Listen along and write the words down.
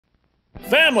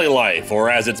Family life, or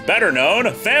as it's better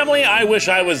known, family I wish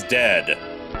I was dead.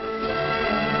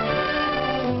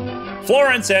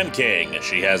 Florence M. King.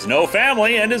 She has no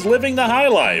family and is living the high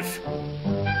life.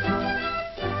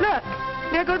 Look,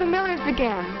 there go the Millers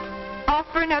again. Off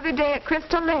for another day at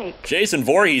Crystal Lake. Jason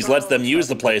Voorhees lets them use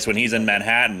the place when he's in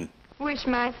Manhattan. Wish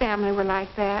my family were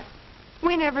like that.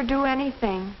 We never do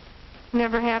anything.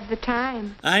 Never have the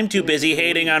time. I'm too busy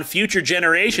hating on future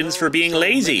generations for being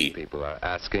lazy. People are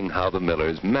asking how the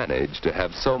Millers manage to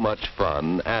have so much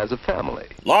fun as a family.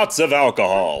 Lots of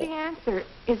alcohol. What's the answer?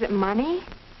 Is it money?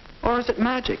 Or is it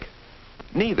magic?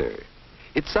 Neither.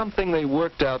 It's something they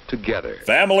worked out together.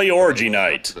 Family orgy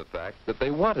night. The fact that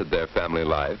they wanted their family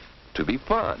life to be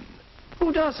fun.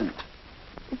 Who doesn't?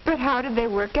 But how did they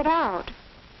work it out?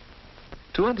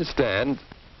 To understand,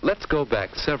 let's go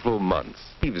back several months.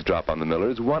 Eavesdrop on the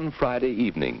Millers one Friday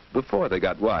evening before they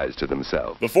got wise to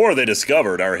themselves. Before they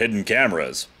discovered our hidden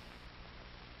cameras.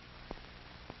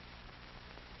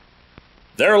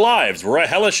 Their lives were a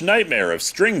hellish nightmare of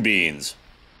string beans.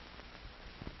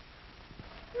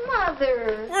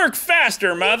 Mother! Work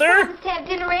faster, Mother! We're supposed to have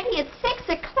dinner ready at 6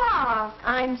 o'clock.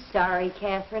 I'm sorry,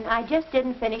 Catherine. I just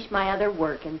didn't finish my other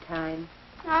work in time.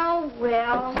 Oh,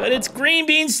 well. But it's green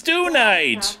bean stew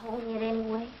night! Not holding it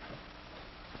anyway.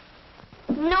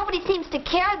 Nobody seems to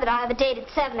care that I have a date at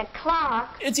 7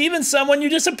 o'clock. It's even someone you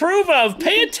disapprove of!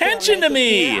 Pay attention to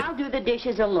me! I'll do the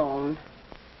dishes alone.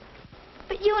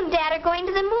 But you and Dad are going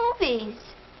to the movies.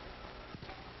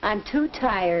 I'm too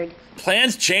tired.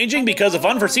 Plans changing because of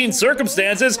unforeseen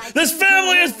circumstances? This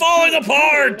family is falling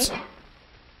apart!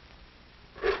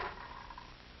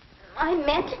 I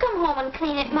meant to come home and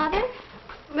clean it, Mother.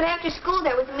 But after school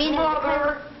there was a meeting.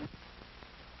 Mother!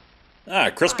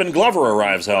 Crispin Glover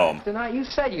arrives home. Tonight you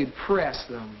said you'd press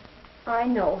them. I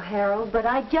know, Harold, but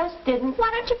I just didn't.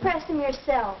 Why don't you press them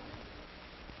yourself?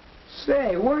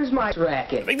 Say, where's my I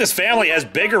racket? think this family has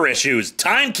bigger issues.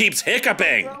 Time keeps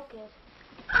hiccuping.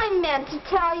 I meant to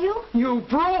tell you. You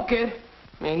broke it?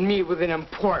 And me with an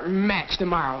important match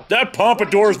tomorrow. That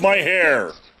pompadour's my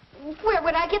hair. Where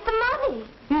would I get the money?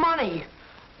 Money?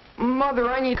 Mother,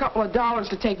 I need a couple of dollars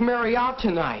to take Mary out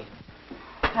tonight.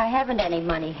 I haven't any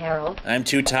money, Harold. I'm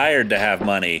too tired to have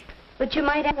money. But you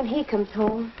might have when he comes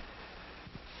home.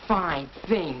 Fine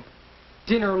thing.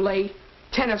 Dinner late,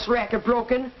 tennis racket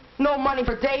broken, no money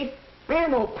for date,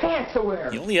 and no pants to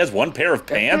wear. He only has one pair of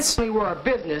pants? If this were a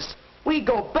business, we'd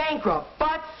go bankrupt,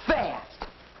 but fast.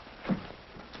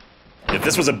 If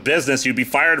this was a business, you'd be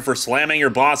fired for slamming your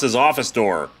boss's office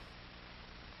door.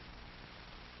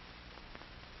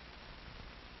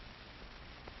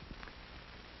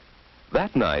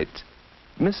 That night,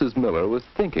 Mrs. Miller was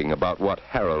thinking about what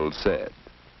Harold said.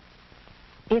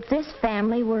 If this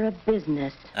family were a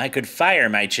business, I could fire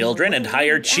my children and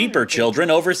hire cheaper children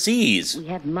overseas. we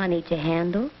have money to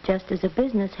handle, just as a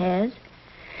business has.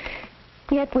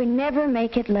 Yet we never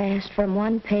make it last from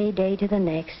one payday to the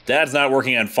next. Dad's not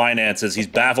working on finances. He's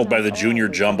baffled by the junior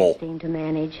jumble. To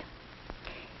manage.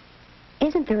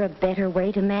 Isn't there a better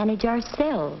way to manage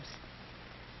ourselves?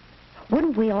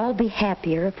 Wouldn't we all be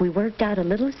happier if we worked out a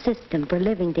little system for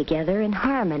living together in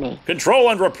harmony? Control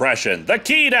and repression, the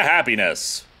key to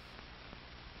happiness.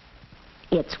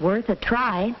 It's worth a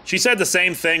try. She said the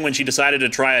same thing when she decided to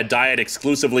try a diet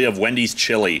exclusively of Wendy's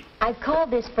chili. I've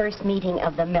called this first meeting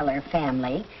of the Miller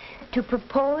family to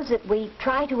propose that we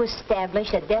try to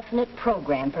establish a definite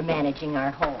program for managing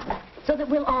our home so that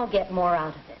we'll all get more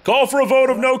out of it. Call for a vote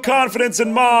of no confidence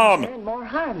in Mom. And more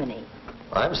harmony.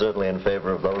 I'm certainly in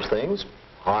favor of those things.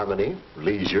 Harmony,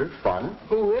 leisure, fun.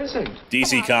 Who isn't?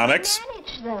 DC Comics.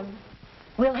 Manage them.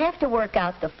 We'll have to work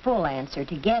out the full answer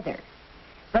together.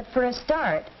 But for a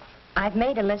start, I've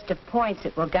made a list of points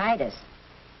that will guide us.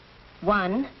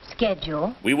 1,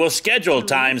 schedule. We will schedule 2,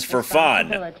 times for fun.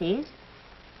 responsibilities.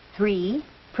 3,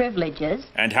 privileges.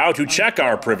 And how to check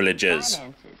our privileges.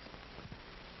 Finances.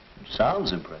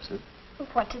 Sounds impressive.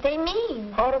 What do they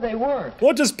mean? How do they work?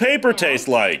 What does paper taste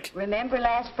like? Remember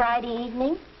last Friday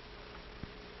evening?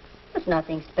 It was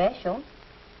nothing special.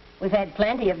 We've had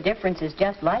plenty of differences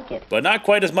just like it. But not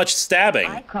quite as much stabbing.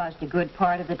 I caused a good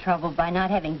part of the trouble by not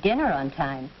having dinner on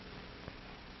time.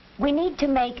 We need to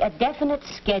make a definite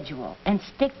schedule and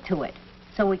stick to it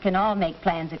so we can all make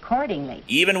plans accordingly.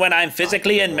 Even when I'm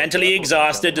physically and mentally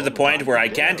exhausted to the point where I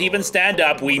can't even stand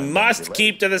up, we must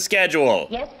keep to the schedule.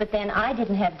 Yes, but then I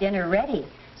didn't have dinner ready,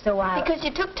 so Because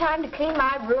you took time to clean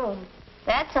my room.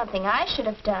 That's something I should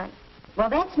have done. Well,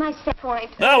 that's my set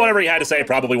point. Well, whatever he had to say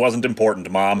probably wasn't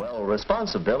important, Mom. Well,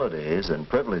 responsibilities and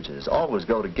privileges always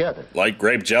go together. Like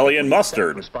grape jelly and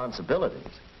mustard.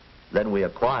 Responsibilities. Then we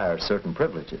acquire certain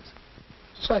privileges.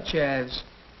 Such as?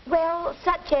 Well,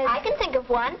 such as... I can think of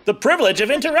one. The privilege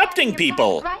of interrupting Your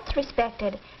people. rights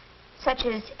respected. Such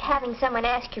as having someone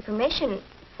ask your permission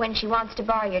when she wants to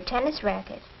borrow your tennis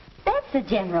racket. That's a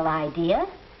general idea.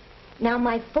 Now,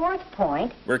 my fourth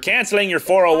point... We're canceling your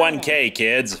 401k,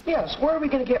 kids. Yes, where are we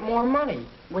going to get more money?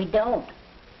 We don't.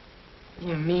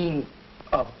 You mean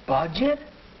a budget?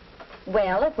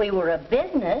 Well, if we were a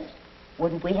business,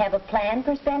 wouldn't we have a plan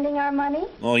for spending our money?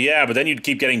 Well, yeah, but then you'd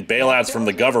keep getting bailouts from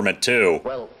the government, too.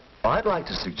 Well, I'd like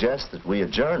to suggest that we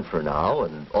adjourn for now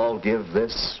and all give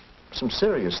this some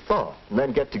serious thought, and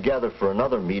then get together for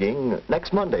another meeting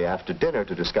next Monday after dinner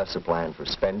to discuss a plan for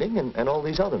spending and all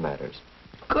these other matters.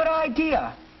 Good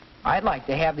idea. I'd like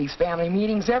to have these family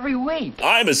meetings every week.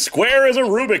 I'm as square as a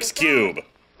Rubik's Cube.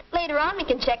 Later on, we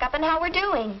can check up on how we're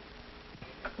doing.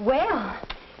 Well,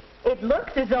 it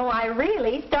looks as though I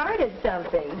really started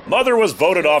something. Mother was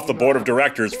voted off the board of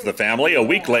directors for the family a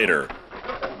week later.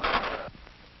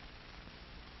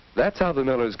 That's how the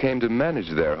Millers came to manage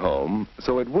their home,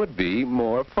 so it would be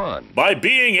more fun. By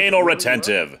being anal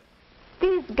retentive.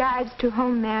 These guides to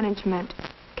home management,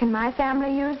 can my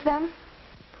family use them?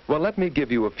 Well, let me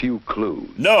give you a few clues.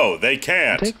 No, they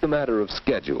can't. Take the matter of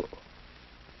schedule.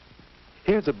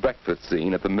 Here's a breakfast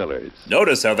scene at the Millers.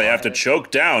 Notice how they have to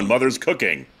choke down Mother's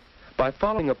cooking. By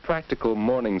following a practical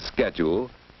morning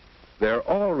schedule, they're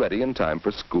all ready in time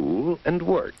for school and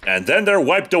work. And then they're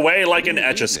wiped away like an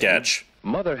Etch-a-Sketch.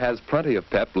 Mother has plenty of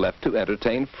pep left to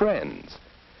entertain friends.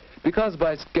 Because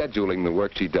by scheduling the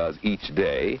work she does each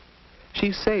day,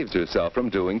 she saves herself from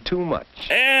doing too much.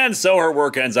 And so her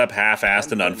work ends up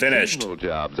half-assed and unfinished. Seasonal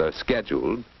jobs are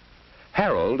scheduled.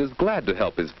 Harold is glad to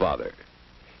help his father.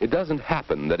 It doesn't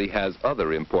happen that he has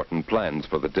other important plans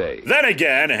for the day. Then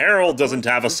again, Harold doesn't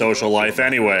have a social life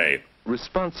anyway.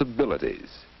 Responsibilities,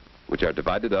 which are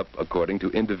divided up according to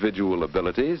individual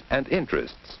abilities and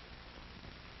interests.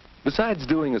 Besides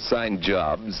doing assigned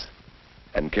jobs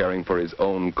and caring for his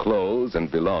own clothes and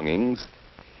belongings,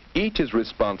 each is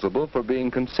responsible for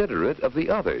being considerate of the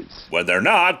others. When they're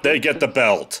not, they get the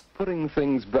belt. Putting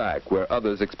things back where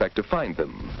others expect to find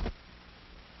them.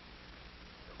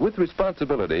 With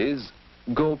responsibilities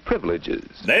go privileges.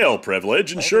 Male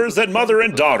privilege ensures that mother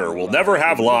and daughter will never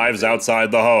have lives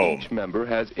outside the home. Each member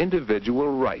has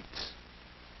individual rights.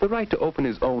 The right to open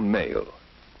his own mail.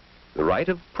 The right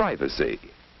of privacy.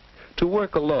 To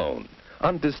work alone,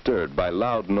 undisturbed by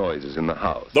loud noises in the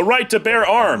house. The right to bear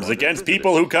arms against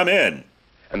people who come in.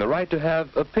 And the right to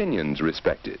have opinions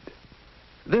respected.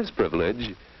 This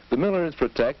privilege the Millers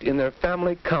protect in their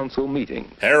family council meetings.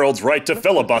 Harold's right to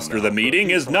filibuster the meeting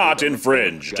is not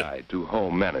infringed. Guide to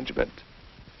home management.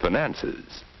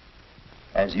 Finances.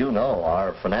 As you know,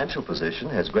 our financial position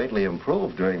has greatly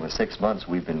improved during the 6 months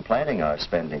we've been planning our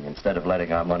spending instead of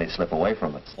letting our money slip away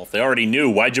from us. Well, if they already knew,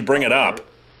 why'd you bring it up?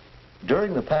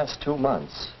 During the past 2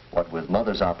 months, what with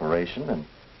Mother's operation and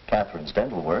Catherine's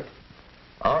dental work,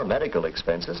 our medical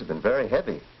expenses have been very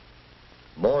heavy.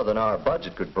 More than our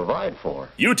budget could provide for.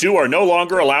 You two are no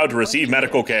longer allowed to receive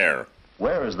medical care.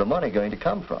 Where is the money going to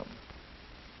come from?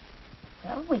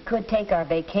 Well, we could take our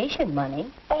vacation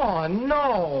money. Oh,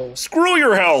 no. Screw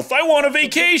your health! I want a I've been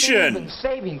vacation!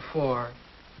 saving for.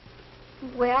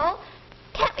 Well,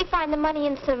 can't we find the money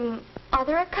in some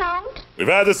other account? We've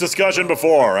had this discussion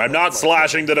before. I'm not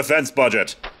slashing the defense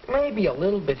budget. Maybe a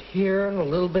little bit here and a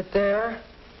little bit there.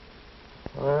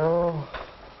 Well,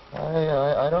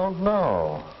 I don't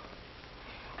know.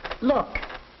 Look,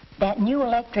 that new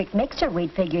electric mixer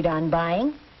we'd figured on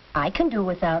buying, I can do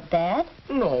without that.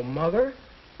 No, Mother.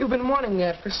 You've been wanting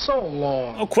that for so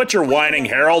long. Oh, quit your whining,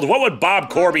 Harold. What would Bob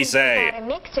Corby say? About a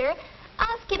mixer,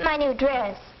 I'll skip my new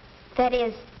dress. That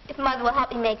is, if Mother will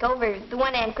help me make over the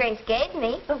one Aunt Grace gave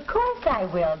me. Of course I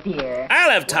will, dear.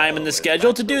 I'll have time in the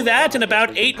schedule to do that in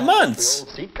about 8 months. The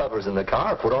old seat covers in the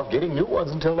car put off getting new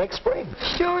ones until next spring.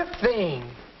 Sure thing.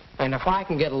 And if I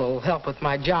can get a little help with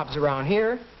my jobs around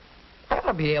here,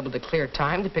 I'll be able to clear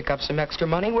time to pick up some extra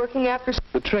money working after...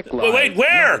 The trick lies... Wait,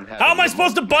 where? How am I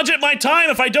supposed to budget my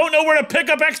time if I don't know where to pick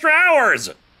up extra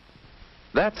hours?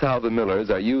 That's how the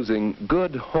Millers are using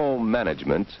good home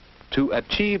management to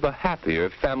achieve a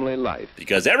happier family life.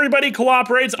 Because everybody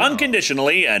cooperates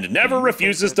unconditionally and never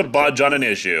refuses to budge on an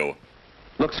issue.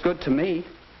 Looks good to me.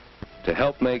 To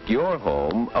help make your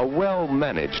home a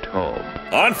well-managed home.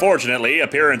 Unfortunately,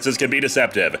 appearances can be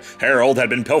deceptive. Harold had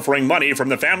been pilfering money from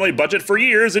the family budget for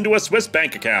years into a Swiss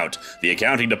bank account. The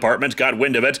accounting department got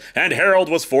wind of it, and Harold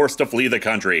was forced to flee the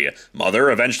country.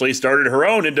 Mother eventually started her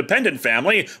own independent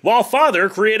family, while father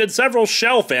created several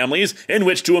shell families in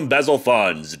which to embezzle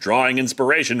funds, drawing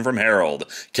inspiration from Harold.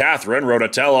 Catherine wrote a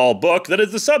tell-all book that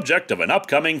is the subject of an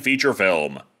upcoming feature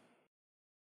film.